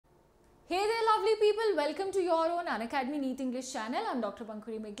Hey there lovely people, welcome to your own Unacademy Neet English channel. I'm Dr.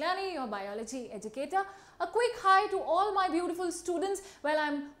 Pankhuri Miglani, your biology educator. A quick hi to all my beautiful students. Well,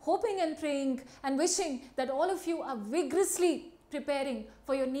 I'm hoping and praying and wishing that all of you are vigorously preparing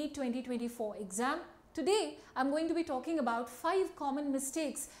for your NEET 2024 exam. Today, I'm going to be talking about 5 common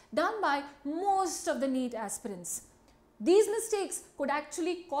mistakes done by most of the NEET aspirants. These mistakes could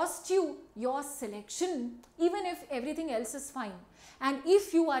actually cost you your selection even if everything else is fine. And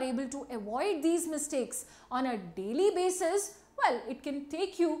if you are able to avoid these mistakes on a daily basis, well, it can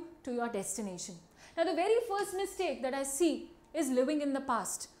take you to your destination. Now, the very first mistake that I see is living in the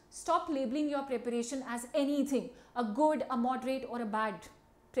past. Stop labeling your preparation as anything, a good, a moderate or a bad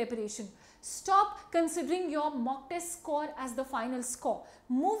preparation. Stop considering your mock test score as the final score.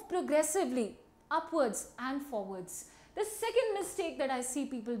 Move progressively upwards and forwards. The second mistake that I see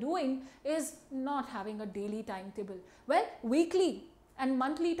people doing is not having a daily timetable. Well, weekly and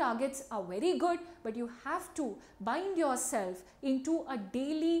monthly targets are very good, but you have to bind yourself into a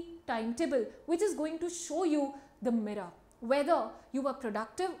daily timetable which is going to show you the mirror, whether you are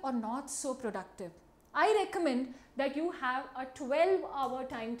productive or not so productive. I recommend that you have a 12-hour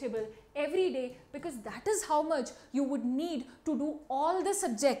timetable every day because that is how much you would need to do all the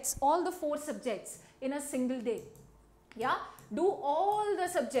subjects, all the 4 subjects in a single day. Yeah, do all the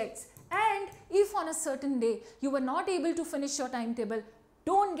subjects, and if on a certain day you were not able to finish your timetable,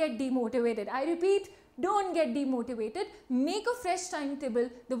 don't get demotivated. I repeat, don't get demotivated. Make a fresh timetable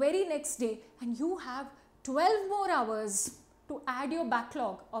the very next day and you have 12 more hours to add your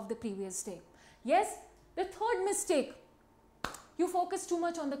backlog of the previous day. Yes, the third mistake, you focus too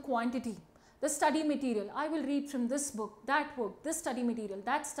much on the quantity. The study material, I will read from this book, that book, this study material,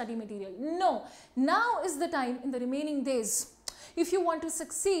 that study material. No, now is the time in the remaining days. If you want to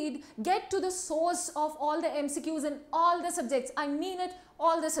succeed, get to the source of all the MCQs in all the subjects. I mean it,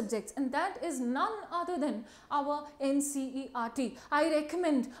 all the subjects. And that is none other than our NCERT. I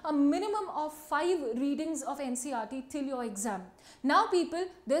recommend a minimum of 5 readings of NCERT till your exam. Now people,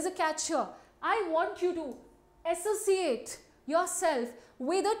 there's a catch here. I want you to associate yourself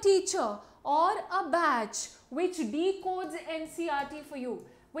with a teacher or a batch which decodes NCERT for you,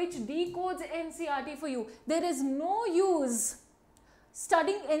 There is no use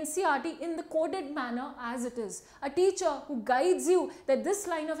studying NCERT in the coded manner as it is. A teacher who guides you that this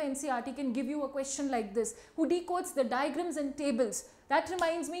line of NCERT can give you a question like this, who decodes the diagrams and tables. That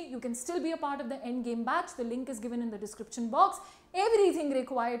reminds me, you can still be a part of the endgame batch. The link is given in the description box. Everything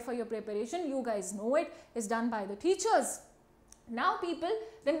required for your preparation, you guys know it, is done by the teachers. Now people,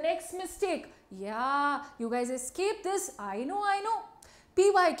 the next mistake, yeah, you guys escaped this, I know,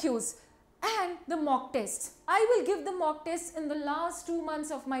 PYQs and the mock tests. I will give the mock tests in the last 2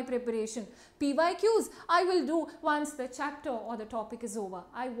 months of my preparation. PYQs, I will do once the chapter or the topic is over.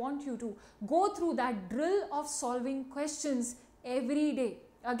 I want you to go through that drill of solving questions every day.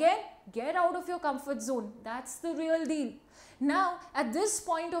 Again, get out of your comfort zone. That's the real deal. Now, at this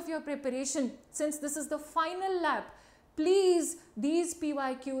point of your preparation, since this is the final lap, please, these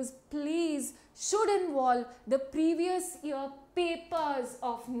PYQs, please, should involve the previous year papers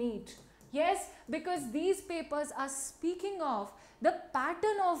of NEET. Yes, because these papers are speaking of the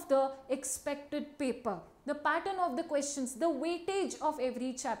pattern of the expected paper, the pattern of the questions, the weightage of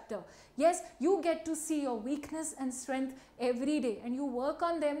every chapter. Yes, you get to see your weakness and strength every day and you work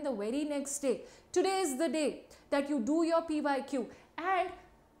on them the very next day. Today is the day that you do your PYQ, and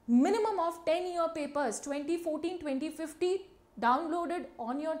minimum of 10-year papers, 2014, 2050, downloaded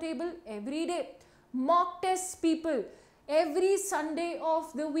on your table every day. Mock tests, people, every Sunday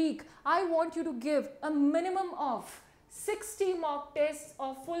of the week, I want you to give a minimum of 60 mock tests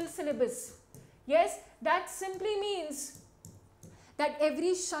of full syllabus. Yes, that simply means that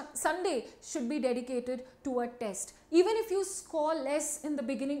every Sunday should be dedicated to a test. Even if you score less in the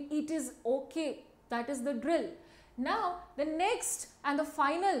beginning, it is okay. That is the drill. Now, the next and the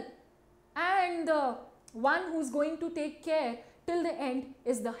final and the one who's going to take care till the end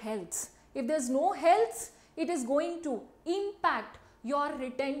is the health. If there's no health, it is going to impact your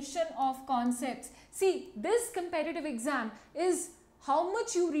retention of concepts. See, this competitive exam is how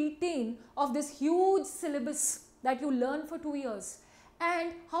much you retain of this huge syllabus that you learn for 2 years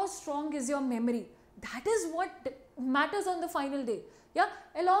and how strong is your memory. That is what matters on the final day. Yeah,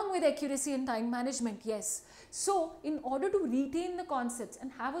 along with accuracy and time management, yes. So, in order to retain the concepts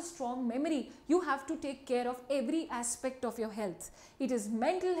and have a strong memory, you have to take care of every aspect of your health. It is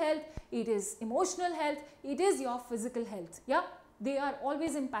mental health, it is emotional health, it is your physical health. Yeah, they are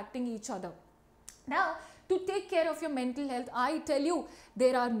always impacting each other. Now, to take care of your mental health, I tell you,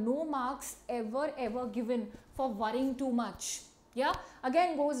 there are no marks ever given for worrying too much. Yeah,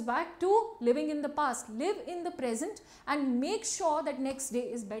 again goes back to living in the past. Live in the present and make sure that next day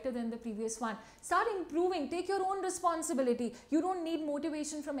is better than the previous one. Start improving. Take your own responsibility. You don't need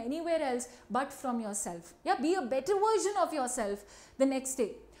motivation from anywhere else but from yourself. Yeah, be a better version of yourself the next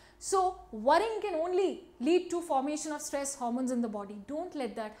day. So worrying can only lead to formation of stress hormones in the body. Don't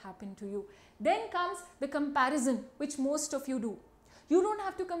let that happen to you. Then comes the comparison, which most of you do. You don't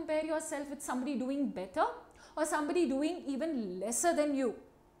have to compare yourself with somebody doing better or somebody doing even lesser than you.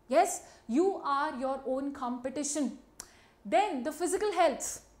 Yes, you are your own competition. Then the physical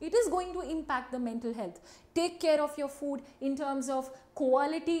health, it is going to impact the mental health. Take care of your food in terms of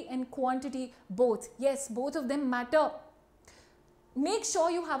quality and quantity both. Yes, both of them matter. Make sure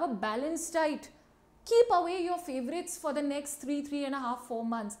you have a balanced diet. Keep away your favorites for the next 3.5, 4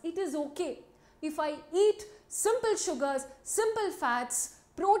 months. It is okay. If I eat simple sugars, simple fats,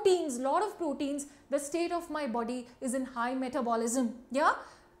 proteins, lot of proteins, the state of my body is in high metabolism. Yeah?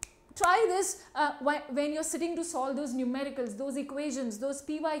 Try this when you're sitting to solve those numericals, those equations, those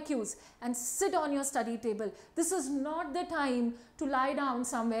PYQs, and sit on your study table. This is not the time to lie down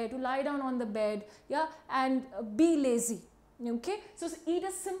somewhere, to lie down on the bed, yeah, and be lazy. Okay? So eat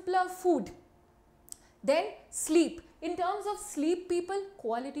a simpler food. Then sleep. In terms of sleep, people,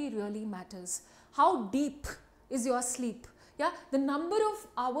 quality really matters. How deep is your sleep? Yeah, the number of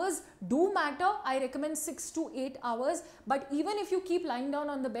hours do matter. I recommend 6 to 8 hours. But even if you keep lying down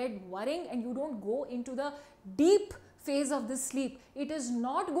on the bed worrying and you don't go into the deep phase of this sleep, it is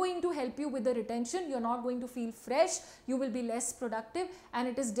not going to help you with the retention. You're not going to feel fresh. You will be less productive, and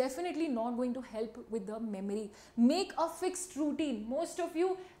it is definitely not going to help with the memory. Make a fixed routine. Most of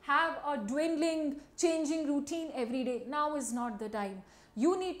you have a dwindling, changing routine every day. Now is not the time.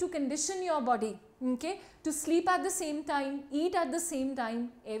 You need to condition your body, okay, to sleep at the same time, eat at the same time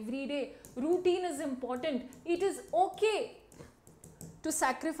every day. Routine is important. It is okay to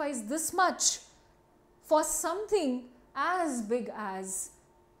sacrifice this much for something as big as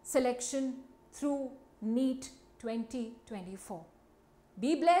selection through NEET 2024.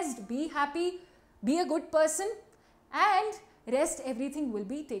 Be blessed, be happy, be a good person, and rest everything will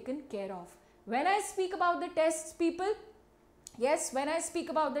be taken care of. When I speak about the tests, people, yes, when I speak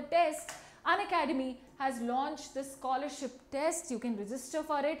about the tests, Unacademy has launched the scholarship test. You can register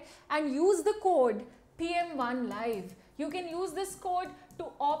for it and use the code PM1Live. You can use this code to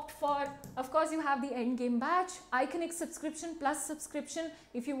opt for, of course, you have the endgame batch, Iconic subscription plus subscription.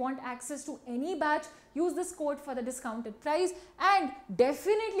 If you want access to any batch, use this code for the discounted price. And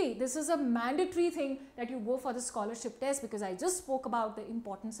definitely, this is a mandatory thing that you go for the scholarship test, because I just spoke about the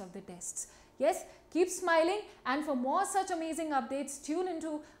importance of the tests. Yes, keep smiling, and for more such amazing updates, tune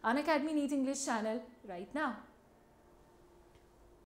into Unacademy Neet English channel right now.